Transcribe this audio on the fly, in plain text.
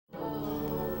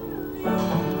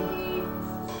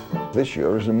This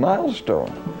year is a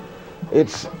milestone.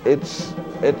 It's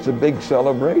a big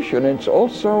celebration. It's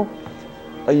also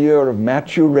a year of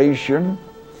maturation.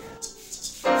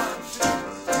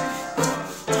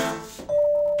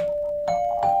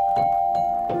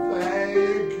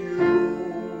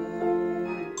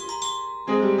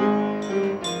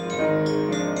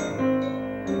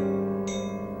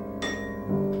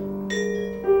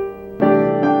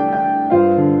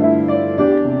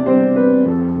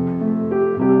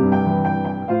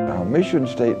 Mission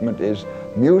statement is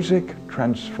music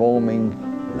transforming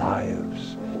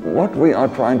lives. What we are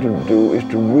trying to do is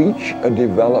to reach a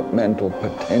developmental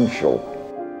potential.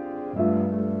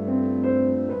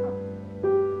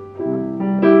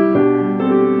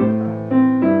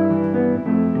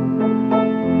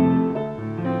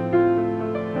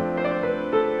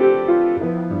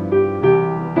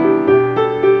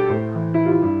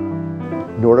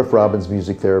 NORDOFF-ROBBINS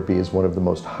music therapy is one of the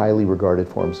most highly regarded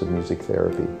forms of music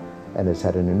therapy, and has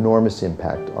had an enormous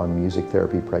impact on music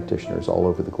therapy practitioners all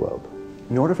over the globe.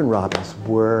 NORDOFF and Robbins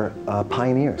were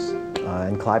pioneers,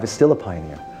 and Clive is still a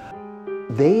pioneer.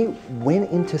 They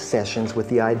went into sessions with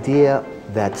the idea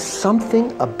that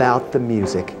something about the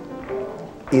music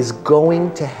is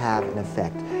going to have an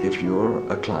effect. If you're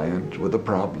a client with a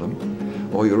problem,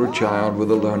 or you're a child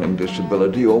with a learning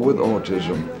disability or with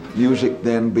autism, music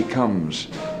then becomes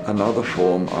another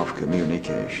form of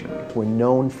communication. We're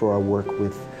known for our work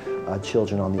with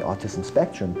children on the autism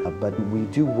spectrum, but we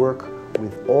do work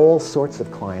with all sorts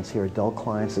of clients here, adult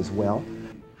clients as well.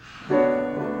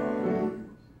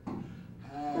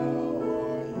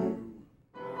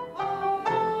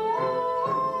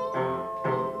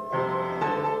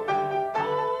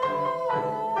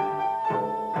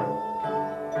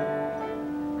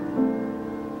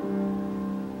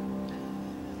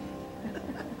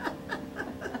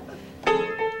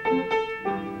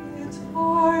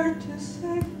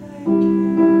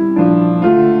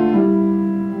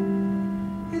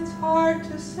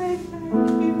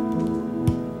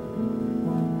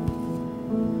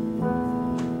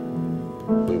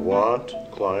 We want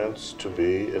clients to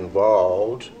be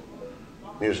involved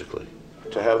musically,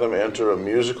 to have them enter a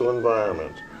musical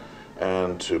environment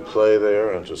and to play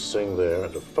there and to sing there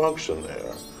and to function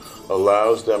there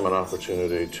allows them an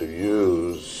opportunity to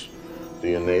use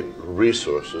the innate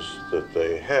resources that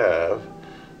they have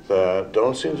that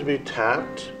don't seem to be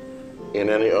tapped in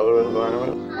any other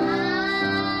environment.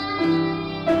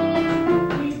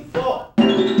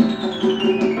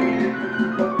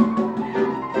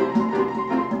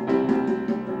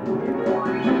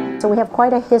 So we have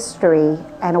quite a history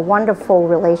and a wonderful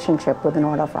relationship with the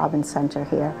NORDOFF-ROBBINS Center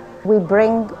here. We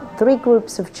bring 3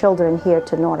 groups of children here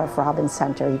to NORDOFF-ROBBINS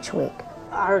Center each week.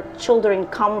 Our children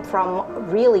come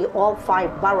from really all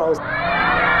 5 boroughs.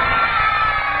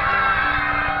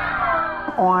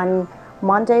 On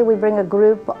Monday, we bring a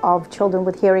group of children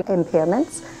with hearing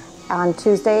impairments. On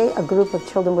Tuesday, a group of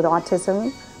children with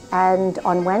autism. And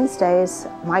on Wednesdays,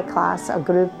 my class, a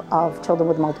group of children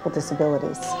with multiple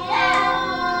disabilities.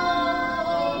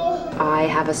 I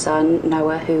have a son,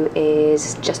 Noah, who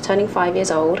is just turning 5 years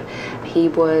old. He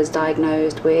was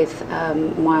diagnosed with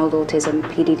mild autism,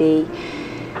 PDD,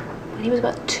 when he was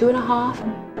about 2.5.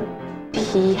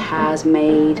 He has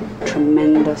made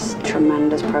tremendous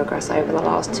progress over the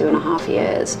last 2.5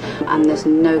 years, and there's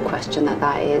no question that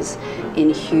that is in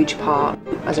huge part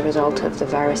as a result of the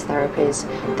various therapies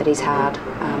that he's had,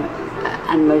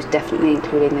 and most definitely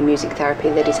including the music therapy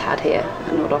that he's had here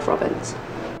at NORDOFF-ROBBINS.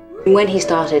 When he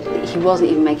started, he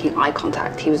wasn't even making eye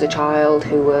contact. He was a child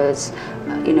who was,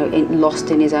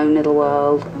 lost in his own little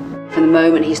world. From the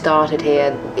moment he started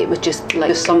here, it was just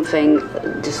like something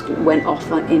just went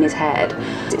off in his head.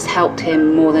 It's helped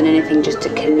him more than anything just to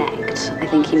connect. I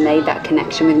think he made that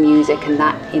connection with music, and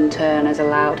that in turn has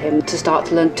allowed him to start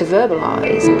to learn to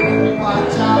verbalize.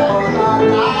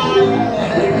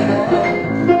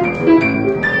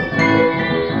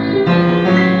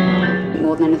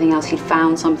 More than anything else, he'd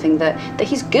found something that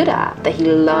he's good at, that he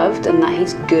loved and that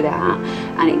he's good at,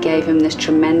 and it gave him this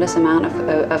tremendous amount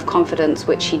of confidence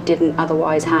which he didn't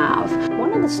otherwise have.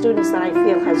 One of the students that I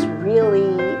feel has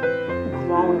really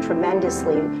grown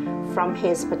tremendously from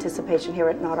his participation here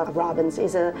at NORDOFF-ROBBINS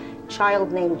is a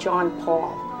child named John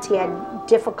Paul. He had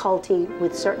difficulty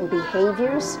with certain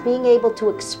behaviors. Being able to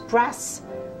express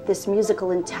this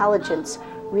musical intelligence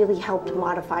really helped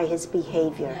modify his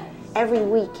behavior. Every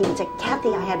week he would say, "Kathy,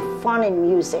 I had fun in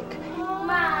music."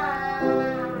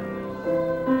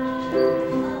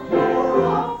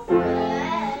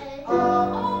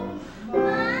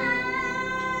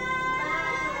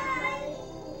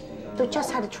 So it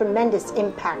just had a tremendous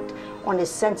impact on his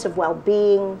sense of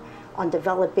well-being, on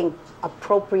developing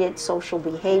appropriate social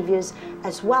behaviors,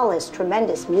 as well as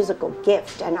tremendous musical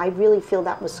gift. And I really feel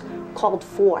that was called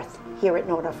forth here at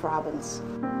NORDOFF-ROBBINS.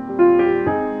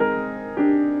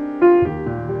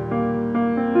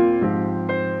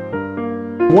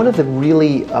 One of the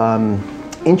really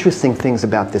interesting things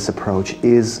about this approach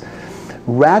is,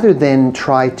 rather than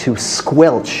try to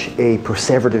squelch a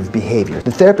perseverative behavior,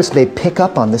 the therapist may pick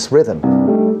up on this rhythm.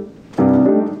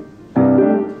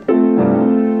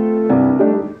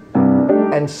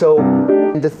 And so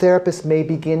the therapist may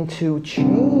begin to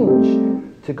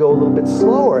change to go a little bit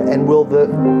slower, and will the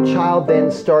child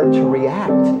then start to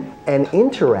react and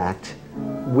interact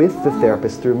with the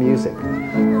therapist through music.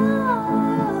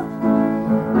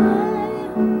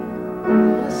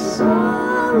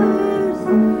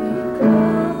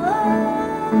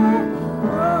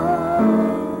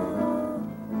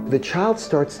 The child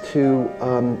starts to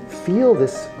feel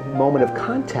this moment of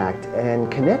contact and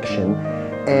connection,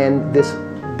 and this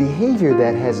behavior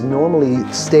that has normally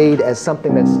stayed as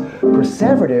something that's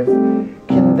perseverative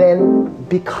can then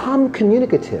become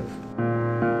communicative.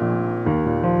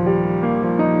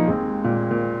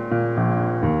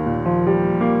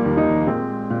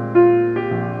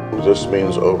 This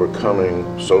means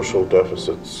overcoming social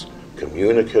deficits,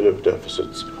 communicative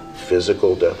deficits,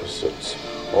 physical deficits,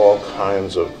 all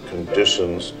kinds of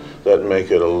conditions that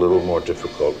make it a little more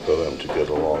difficult for them to get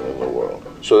along in the world,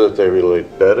 so that they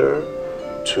relate better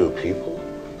to people,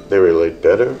 they relate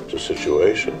better to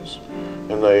situations,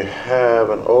 and they have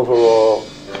an overall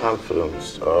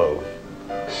confidence of,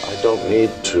 I don't need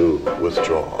to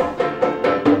withdraw.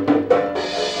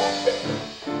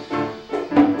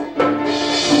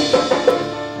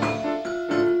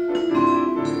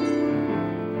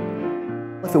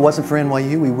 If it wasn't for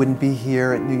NYU, we wouldn't be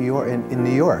here at New York, in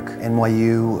New York.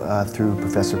 NYU, through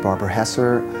Professor Barbara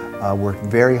Hesser, worked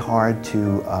very hard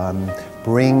to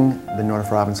bring the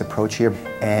NORDOFF-ROBBINS approach here,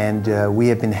 and we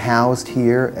have been housed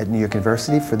here at New York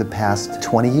University for the past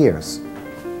 20 years.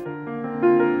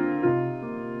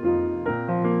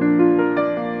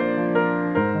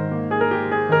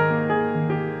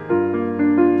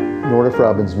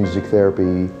 NORDOFF-ROBBINS music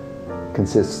therapy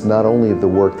consists not only of the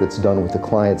work that's done with the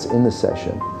clients in the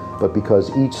session, but because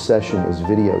each session is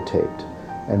videotaped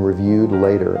and reviewed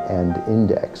later and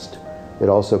indexed, it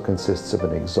also consists of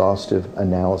an exhaustive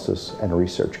analysis and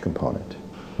research component.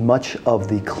 Much of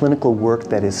the clinical work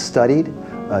that is studied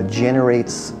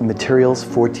generates materials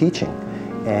for teaching,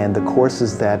 and the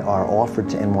courses that are offered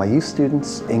to NYU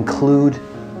students include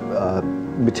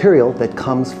material that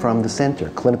comes from the center,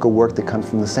 clinical work that comes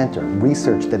from the center,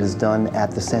 research that is done at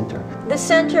the center. The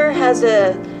center has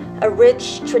a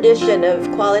rich tradition of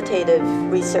qualitative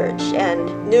research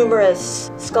and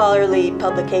numerous scholarly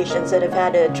publications that have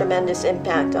had a tremendous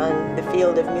impact on the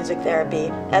field of music therapy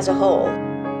as a whole.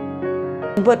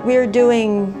 What we're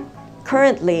doing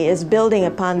currently is building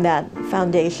upon that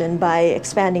foundation by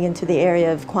expanding into the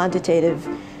area of quantitative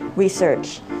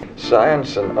research.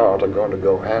 Science and art are going to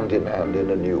go hand in hand in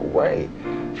a new way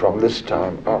from this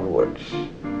time onwards.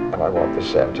 And I want the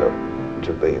center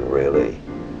to be really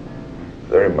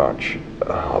very much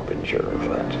a harbinger of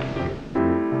that.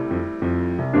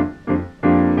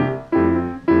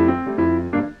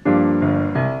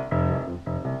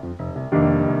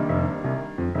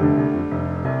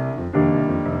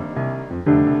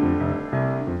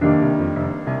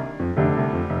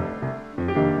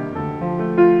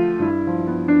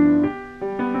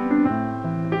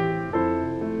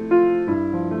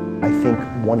 I think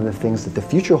one of the things that the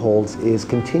future holds is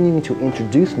continuing to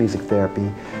introduce music therapy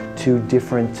to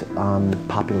different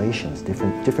populations,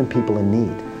 different people in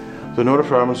need. The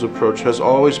NORDOFF-ROBBINS approach has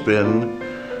always been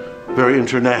very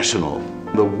international.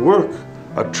 The work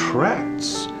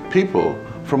attracts people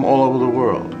from all over the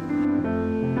world.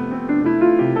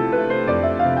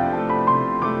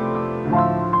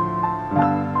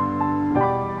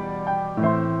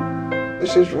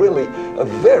 This is really a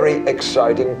very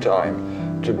exciting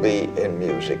time to be in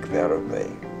music therapy.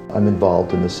 I'm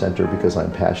involved in the center because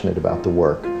I'm passionate about the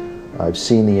work. I've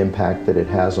seen the impact that it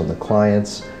has on the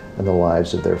clients and the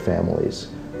lives of their families.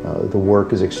 The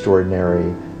work is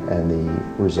extraordinary and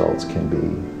the results can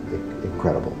be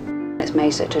incredible. It's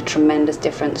made such a tremendous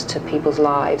difference to people's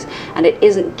lives, and it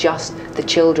isn't just the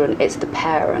children, it's the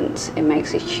parents. It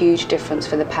makes a huge difference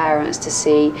for the parents to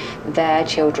see their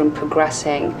children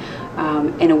progressing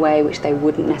in a way which they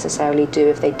wouldn't necessarily do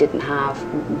if they didn't have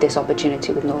this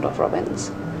opportunity with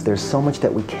NORDOFF-ROBBINS. There's so much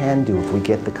that we can do if we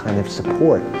get the kind of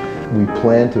support. We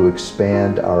plan to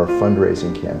expand our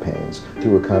fundraising campaigns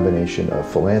through a combination of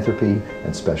philanthropy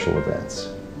and special events.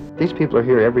 These people are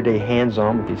here every day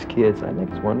hands-on with these kids. I think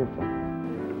it's wonderful.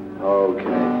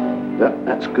 Okay.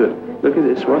 That's good. Look at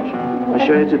this, watch. I'll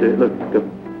show you to do it. Look, go.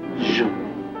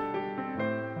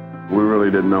 We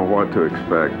really didn't know what to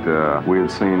expect. We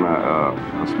had seen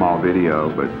a small video,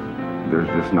 but there's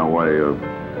just no way of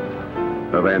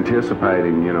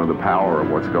anticipating, you know, the power of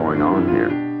what's going on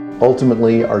here.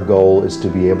 Ultimately, our goal is to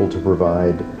be able to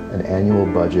provide an annual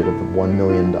budget of $1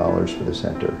 million for the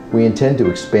center. We intend to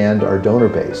expand our donor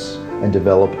base and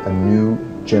develop a new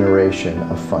generation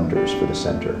of funders for the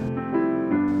center.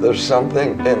 There's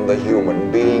something in the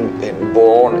human being,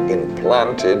 inborn,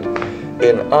 implanted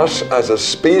in us as a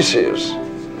species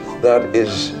that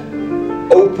is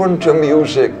open to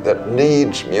music, that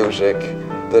needs music,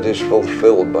 that is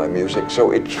fulfilled by music.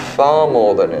 So it's far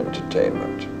more than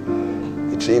entertainment.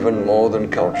 It's even more than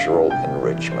cultural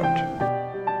enrichment.